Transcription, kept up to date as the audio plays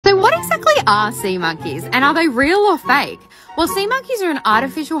exactly are sea monkeys, and are they real or fake? Well, sea monkeys are an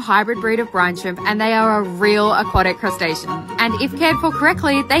artificial hybrid breed of brine shrimp, and they are a real aquatic crustacean. And if cared for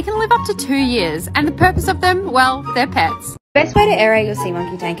correctly, they can live up to 2 years, and the purpose of them, well, they're pets. The best way to aerate your sea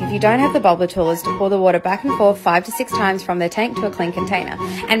monkey tank if you don't have the bubbler tool is to pour the water back and forth 5 to 6 times from their tank to a clean container,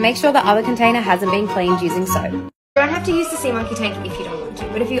 and make sure the other container hasn't been cleaned using soap. You don't have to use the sea monkey tank if you don't want to,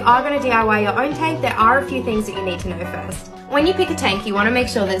 but if you are going to DIY your own tank, there are a few things that you need to know first. When you pick a tank, you want to make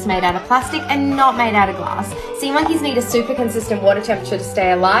sure that it's made out of plastic and not made out of glass. Sea monkeys need a super consistent water temperature to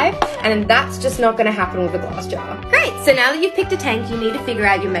stay alive, and that's just not going to happen with a glass jar. Great, so now that you've picked a tank, you need to figure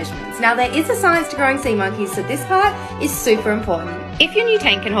out your measurements. Now there is a science to growing sea monkeys, so this part is super important. If your new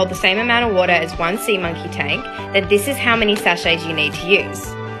tank can hold the same amount of water as one sea monkey tank, then this is how many sachets you need to use.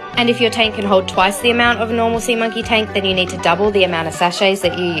 And if your tank can hold twice the amount of a normal sea monkey tank, then you need to double the amount of sachets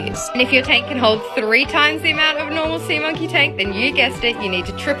that you use. And if your tank can hold 3 times the amount of a normal sea monkey tank, then you guessed it, you need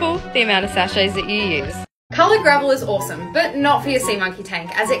to triple the amount of sachets that you use. Coloured gravel is awesome, but not for your sea monkey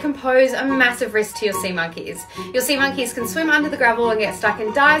tank, as it can pose a massive risk to your sea monkeys. Your sea monkeys can swim under the gravel and get stuck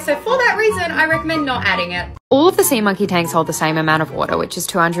and die, so for that reason, I recommend not adding it. All of the sea monkey tanks hold the same amount of water, which is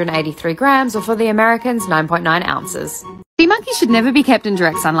 283 grams, or for the Americans, 9.9 ounces. Sea monkeys should never be kept in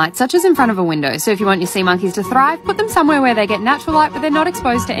direct sunlight, such as in front of a window, so if you want your sea monkeys to thrive, put them somewhere where they get natural light, but they're not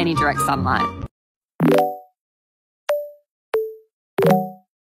exposed to any direct sunlight.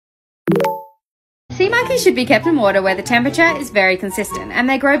 Sea monkeys should be kept in water where the temperature is very consistent, and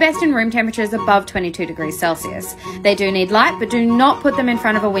they grow best in room temperatures above 22 degrees Celsius. They do need light, but do not put them in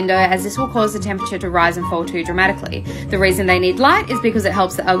front of a window, as this will cause the temperature to rise and fall too dramatically. The reason they need light is because it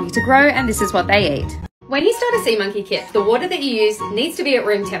helps the algae to grow, and this is what they eat. When you start a sea monkey kit, the water that you use needs to be at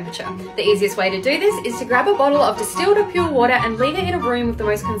room temperature. The easiest way to do this is to grab a bottle of distilled or pure water and leave it in a room with the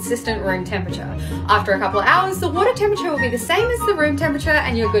most consistent room temperature. After a couple of hours, the water temperature will be the same as the room temperature,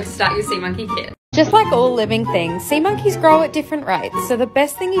 and you're good to start your sea monkey kit. Just like all living things, sea monkeys grow at different rates, so the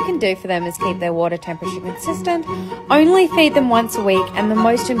best thing you can do for them is keep their water temperature consistent, only feed them once a week, and the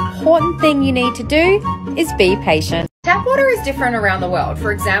most important thing you need to do is be patient. Tap water is different around the world.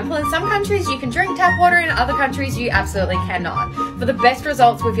 For example, in some countries you can drink tap water, in other countries you absolutely cannot. For the best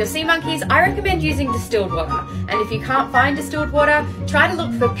results with your sea monkeys, I recommend using distilled water. And if you can't find distilled water, try to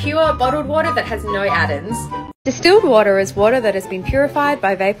look for pure bottled water that has no add-ins. Distilled water is water that has been purified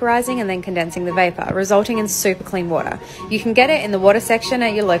by vaporizing and then condensing the vapor, resulting in super clean water. You can get it in the water section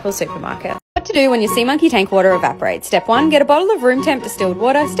at your local supermarket. What to do when your sea monkey tank water evaporates. Step 1, get a bottle of room temp distilled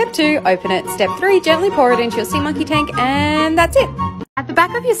water. Step 2, open it. Step 3, gently pour it into your sea monkey tank, and that's it. At the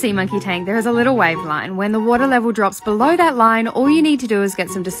back of your sea monkey tank, there is a little wave line. When the water level drops below that line, all you need to do is get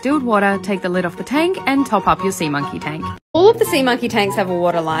some distilled water, take the lid off the tank, and top up your sea monkey tank. All of the sea monkey tanks have a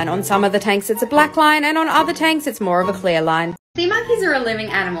water line. On some of the tanks it's a black line, and on other tanks it's more of a clear line. Sea monkeys are a living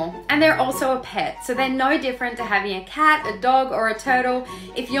animal, and they're also a pet, so they're no different to having a cat, a dog, or a turtle.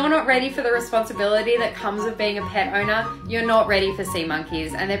 If you're not ready for the responsibility that comes with being a pet owner, you're not ready for sea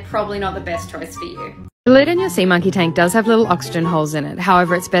monkeys, and they're probably not the best choice for you. The lid in your sea monkey tank does have little oxygen holes in it.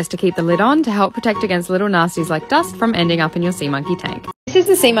 However, it's best to keep the lid on to help protect against little nasties like dust from ending up in your sea monkey tank. This is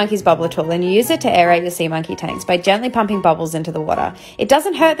the sea monkey's bubbler tool, and you use it to aerate your sea monkey tanks by gently pumping bubbles into the water. It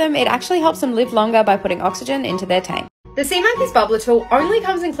doesn't hurt them, it actually helps them live longer by putting oxygen into their tank. The sea monkey's bubbler tool only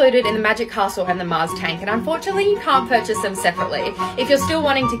comes included in the Magic Castle and the Mars tank, and unfortunately you can't purchase them separately. If you're still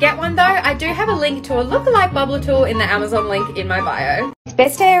wanting to get one though, I do have a link to a lookalike bubbler tool in the Amazon link in my bio. It's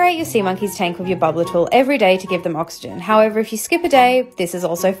best to aerate your sea monkey's tank with your bubbler tool every day to give them oxygen. However, if you skip a day, this is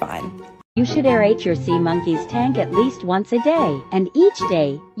also fine. You should aerate your sea monkey's tank at least once a day, and each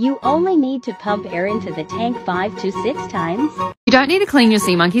day, you only need to pump air into the tank 5 to 6 times. You don't need to clean your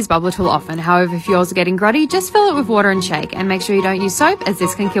sea monkey's bubbler tool often. However, if yours are getting grotty, just fill it with water and shake, and make sure you don't use soap, as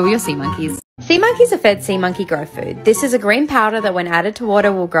this can kill your sea monkeys. Sea monkeys are fed sea monkey growth food. This is a green powder that when added to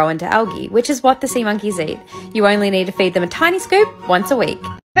water will grow into algae, which is what the sea monkeys eat. You only need to feed them a tiny scoop once a week.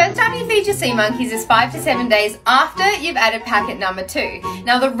 First time you feed your sea monkeys is 5 to 7 days after you've added packet number 2.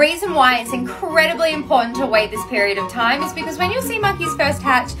 Now the reason why it's incredibly important to wait this period of time is because when your sea monkeys first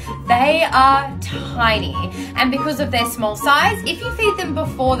hatch, they are tiny. And because of their small size, if you feed them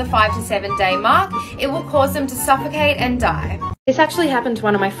before the 5 to 7 day mark, it will cause them to suffocate and die. This actually happened to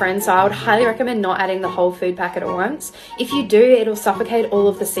one of my friends, so I would highly recommend not adding the whole food packet at once. If you do, it'll suffocate all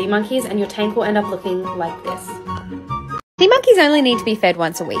of the sea monkeys and your tank will end up looking like this. Sea monkeys only need to be fed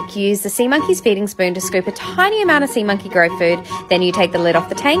once a week. You use the sea monkey's feeding spoon to scoop a tiny amount of sea monkey growth food, then you take the lid off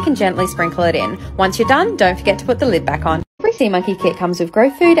the tank and gently sprinkle it in. Once you're done, don't forget to put the lid back on. Every sea monkey kit comes with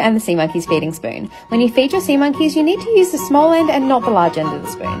growth food and the sea monkey's feeding spoon. When you feed your sea monkeys, you need to use the small end and not the large end of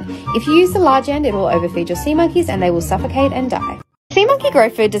the spoon. If you use the large end, it will overfeed your sea monkeys and they will suffocate and die. Sea monkey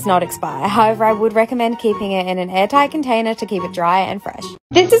growth food does not expire, however I would recommend keeping it in an airtight container to keep it dry and fresh.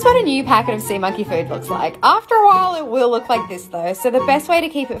 This is what a new packet of sea monkey food looks like. After a while it will look like this though, so the best way to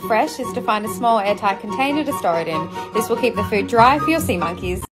keep it fresh is to find a small airtight container to store it in. This will keep the food dry for your sea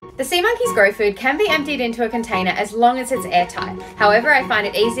monkeys. The sea monkey's grow food can be emptied into a container as long as it's airtight. However, I find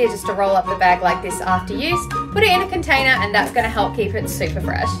it easier just to roll up the bag like this after use, put it in a container, and that's going to help keep it super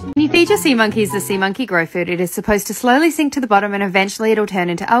fresh. When you feed your sea monkeys the sea monkey grow food, it is supposed to slowly sink to the bottom and eventually it'll turn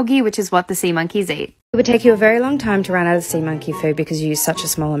into algae, which is what the sea monkeys eat. It would take you a very long time to run out of sea monkey food because you use such a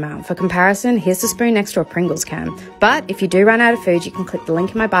small amount. For comparison, here's the spoon next to a Pringles can. But if you do run out of food, you can click the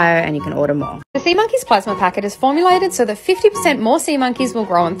link in my bio and you can order more. The Sea Monkeys plasma packet is formulated so that 50% more sea monkeys will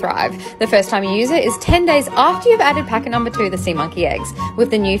grow and thrive. The first time you use it is 10 days after you've added packet number 2, the sea monkey eggs.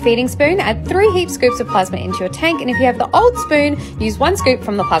 With the new feeding spoon, add 3 heap scoops of plasma into your tank, and if you have the old spoon, use 1 scoop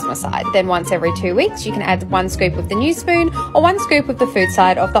from the plasma side. Then once every 2 weeks, you can add 1 scoop of the new spoon or 1 scoop of the food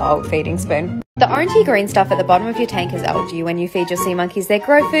side of the old feeding spoon. The orangey green stuff at the bottom of your tank is algae. When you feed your sea monkeys their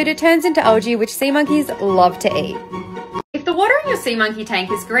grow food, it turns into algae, which sea monkeys love to eat. If the water in your sea monkey tank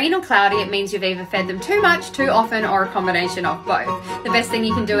is green or cloudy, it means you've either fed them too much, too often, or a combination of both. The best thing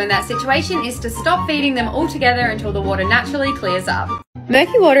you can do in that situation is to stop feeding them altogether until the water naturally clears up.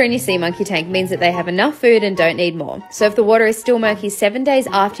 Murky water in your sea monkey tank means that they have enough food and don't need more. So if the water is still murky 7 days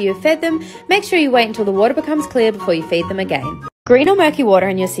after you've fed them, make sure you wait until the water becomes clear before you feed them again. Green or murky water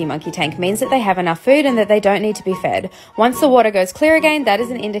in your sea monkey tank means that they have enough food and that they don't need to be fed. Once the water goes clear again, that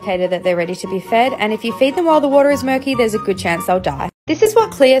is an indicator that they're ready to be fed, and if you feed them while the water is murky, there's a good chance they'll die. This is what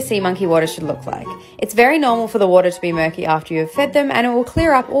clear sea monkey water should look like. It's very normal for the water to be murky after you have fed them, and it will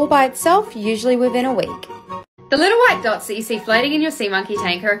clear up all by itself, usually within a week. The little white dots that you see floating in your sea monkey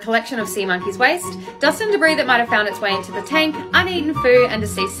tank are a collection of sea monkeys' waste, dust and debris that might have found its way into the tank, uneaten food, and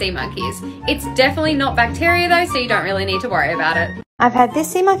deceased sea monkeys. It's definitely not bacteria though, so you don't really need to worry about it. I've had this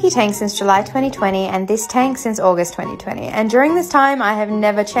sea monkey tank since July 2020 and this tank since August 2020, and during this time I have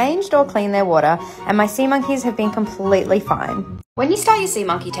never changed or cleaned their water, and my sea monkeys have been completely fine. When you start your sea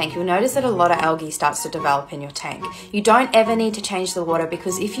monkey tank, you'll notice that a lot of algae starts to develop in your tank. You don't ever need to change the water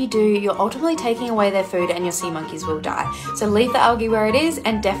because if you do, you're ultimately taking away their food and your sea monkeys will die. So leave the algae where it is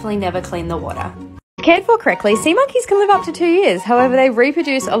and definitely never clean the water. Cared for correctly, sea monkeys can live up to 2 years. However, they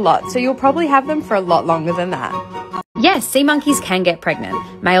reproduce a lot, so you'll probably have them for a lot longer than that. Yes, sea monkeys can get pregnant.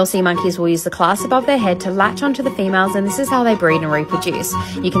 Male sea monkeys will use the clasp above their head to latch onto the females, and this is how they breed and reproduce.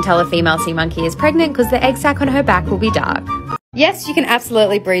 You can tell a female sea monkey is pregnant because the egg sac on her back will be dark. Yes, you can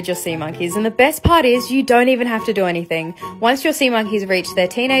absolutely breed your sea monkeys, and the best part is you don't even have to do anything. Once your sea monkeys reach their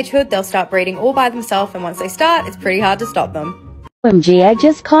teenagehood, they'll start breeding all by themselves, and once they start, it's pretty hard to stop them. OMG, I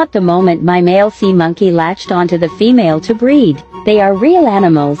just caught the moment my male sea monkey latched onto the female to breed. They are real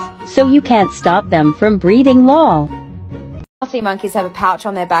animals, so you can't stop them from breeding, lol. Sea monkeys have a pouch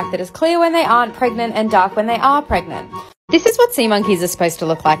on their back that is clear when they aren't pregnant and dark when they are pregnant. This is what sea monkeys are supposed to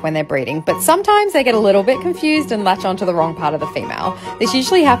look like when they're breeding, but sometimes they get a little bit confused and latch onto the wrong part of the female. This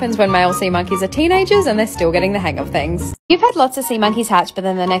usually happens when male sea monkeys are teenagers and they're still getting the hang of things. You've had lots of sea monkeys hatch, but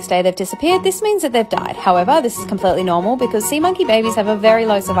then the next day they've disappeared. This means that they've died. However, this is completely normal because sea monkey babies have a very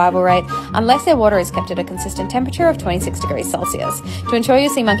low survival rate unless their water is kept at a consistent temperature of 26 degrees Celsius. To ensure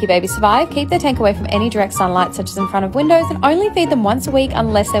your sea monkey babies survive, keep their tank away from any direct sunlight such as in front of windows and only feed them once a week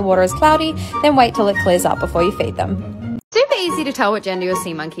unless their water is cloudy, then wait till it clears up before you feed them. Super easy to tell what gender your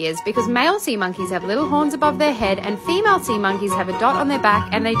sea monkey is because male sea monkeys have little horns above their head and female sea monkeys have a dot on their back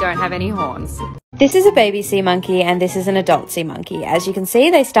and they don't have any horns. This is a baby sea monkey and this is an adult sea monkey. As you can see,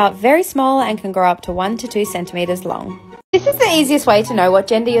 they start very small and can grow up to 1 to 2 centimeters long. This is the easiest way to know what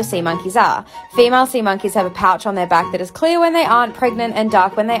gender your sea monkeys are. Female sea monkeys have a pouch on their back that is clear when they aren't pregnant and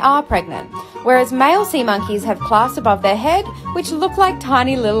dark when they are pregnant, whereas male sea monkeys have clasps above their head which look like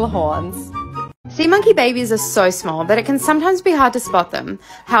tiny little horns. Sea monkey babies are so small that it can sometimes be hard to spot them.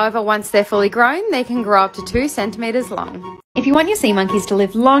 However, once they're fully grown, they can grow up to 2 centimeters long. If you want your sea monkeys to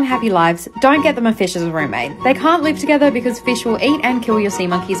live long, happy lives, don't get them a fish as a roommate. They can't live together because fish will eat and kill your sea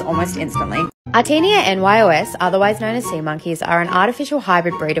monkeys almost instantly. Artenia NYOS, otherwise known as sea monkeys, are an artificial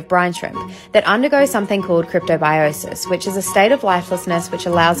hybrid breed of brine shrimp that undergo something called cryptobiosis, which is a state of lifelessness which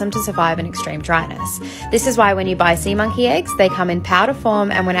allows them to survive in extreme dryness. This is why when you buy sea monkey eggs, they come in powder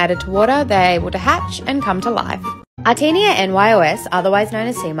form, and when added to water, they're able to hatch and come to life. Artenia NYOS, otherwise known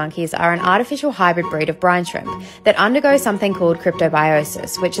as sea monkeys, are an artificial hybrid breed of brine shrimp that undergo something called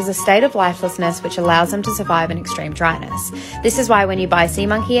cryptobiosis, which is a state of lifelessness which allows them to survive in extreme dryness. This is why when you buy sea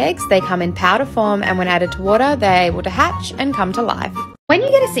monkey eggs, they come in powder form, and when added to water, they're able to hatch and come to life. When you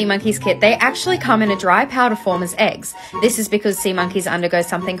get a sea monkeys kit, they actually come in a dry powder form as eggs. This is because sea monkeys undergo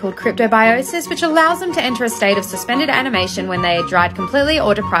something called cryptobiosis, which allows them to enter a state of suspended animation when they are dried completely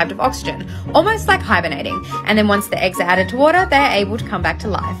or deprived of oxygen, almost like hibernating. And then once the eggs are added to water, they are able to come back to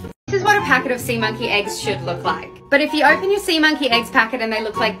life. This is what a packet of sea monkey eggs should look like. But if you open your sea monkey eggs packet and they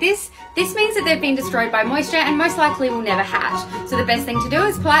look like this means that they've been destroyed by moisture and most likely will never hatch. So the best thing to do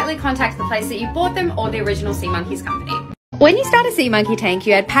is politely contact the place that you bought them or the original sea monkeys company. When you start a sea monkey tank,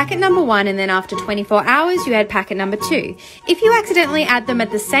 you add packet number 1 and then after 24 hours, you add packet number 2. If you accidentally add them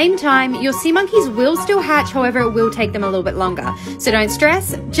at the same time, your sea monkeys will still hatch, however, it will take them a little bit longer. So don't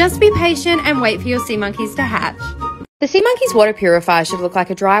stress, just be patient and wait for your sea monkeys to hatch. The sea monkey's water purifier should look like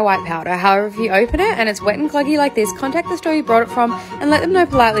a dry white powder. However, if you open it and it's wet and cloggy like this, contact the store you brought it from and let them know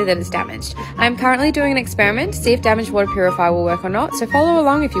politely that it's damaged. I am currently doing an experiment to see if damaged water purifier will work or not, so follow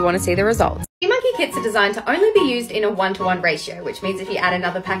along if you want to see the results. Sea monkey kits are designed to only be used in a 1-to-1 ratio, which means if you add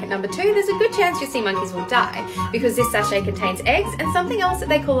another packet number 2, there's a good chance your sea monkeys will die, because this sachet contains eggs and something else that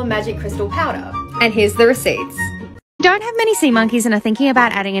they call a magic crystal powder. And here's the receipts. Don't have many sea monkeys and are thinking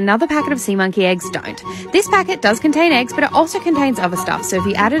about adding another packet of sea monkey eggs, don't. This packet does contain eggs, but it also contains other stuff, so if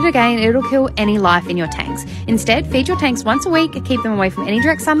you add it again, it'll kill any life in your tanks. Instead, feed your tanks once a week, keep them away from any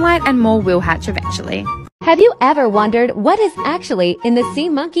direct sunlight, and more will hatch eventually. Have you ever wondered what is actually in the sea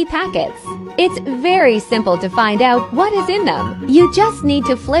monkey packets? It's very simple to find out what is in them. You just need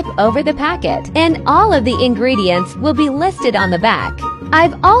to flip over the packet, and all of the ingredients will be listed on the back.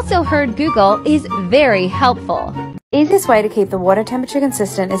 I've also heard Google is very helpful. Easiest way to keep the water temperature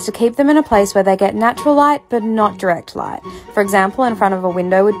consistent is to keep them in a place where they get natural light but not direct light. For example, in front of a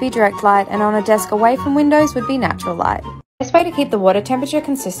window would be direct light and on a desk away from windows would be natural light. The best way to keep the water temperature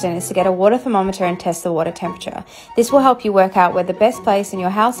consistent is to get a water thermometer and test the water temperature. This will help you work out where the best place in your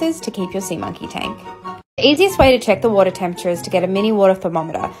house is to keep your sea monkey tank. The easiest way to check the water temperature is to get a mini water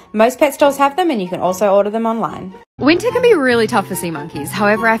thermometer. Most pet stores have them and you can also order them online. Winter can be really tough for sea monkeys.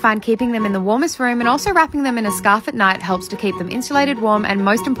 However, I find keeping them in the warmest room and also wrapping them in a scarf at night helps to keep them insulated, warm, and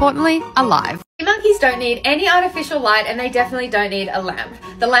most importantly, alive. Sea monkeys don't need any artificial light and they definitely don't need a lamp.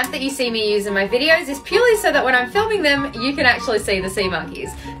 The lamp that you see me use in my videos is purely so that when I'm filming them, you can actually see the sea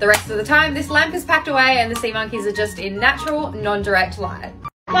monkeys. The rest of the time, this lamp is packed away and the sea monkeys are just in natural, non-direct light.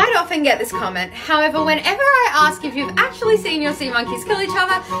 I quite often get this comment. However, whenever I ask if you've actually seen your sea monkeys kill each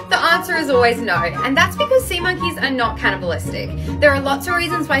other, the answer is always no. And that's because sea monkeys are not cannibalistic. There are lots of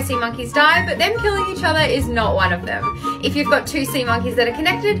reasons why sea monkeys die, but them killing each other is not one of them. If you've got 2 sea monkeys that are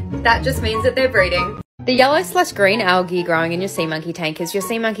connected, that just means that they're breeding. The yellow/green algae growing in your sea monkey tank is your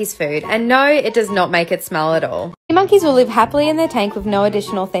sea monkey's food, and no, it does not make it smell at all. Sea monkeys will live happily in their tank with no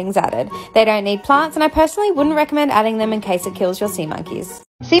additional things added. They don't need plants, and I personally wouldn't recommend adding them in case it kills your sea monkeys.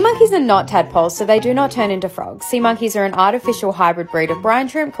 Sea monkeys are not tadpoles, so they do not turn into frogs. Sea monkeys are an artificial hybrid breed of brine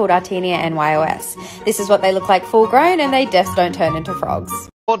shrimp called Artenia nys. This is what they look like full grown, and they just don't turn into frogs.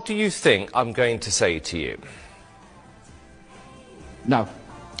 What do you think I'm going to say to you? No.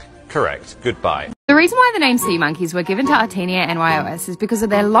 Correct. Goodbye. The reason why the name sea monkeys were given to Artenia nys is because of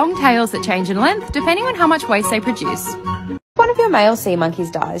their long tails that change in length depending on how much waste they produce. If one of your male sea monkeys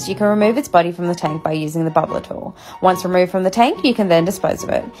dies, you can remove its body from the tank by using the bubbler tool. Once removed from the tank, you can then dispose of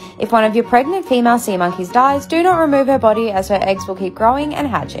it. If one of your pregnant female sea monkeys dies, do not remove her body as her eggs will keep growing and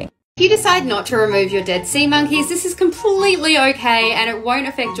hatching. If you decide not to remove your dead sea monkeys, this is completely okay and it won't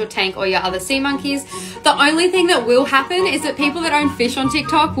affect your tank or your other sea monkeys. The only thing that will happen is that people that own fish on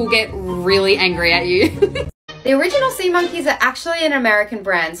TikTok will get really angry at you. The original sea monkeys are actually an American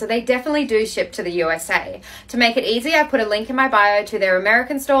brand, so they definitely do ship to the USA. To make it easy, I put a link in my bio to their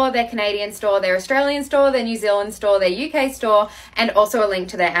American store, their Canadian store, their Australian store, their New Zealand store, their UK store, and also a link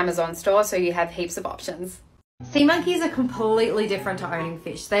to their Amazon store, so you have heaps of options. Sea monkeys are completely different to owning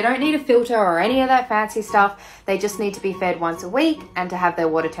fish. They don't need a filter or any of that fancy stuff. They just need to be fed once a week and to have their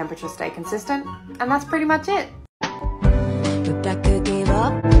water temperature stay consistent. And that's pretty much it. Rebecca gave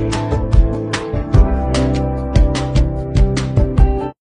up.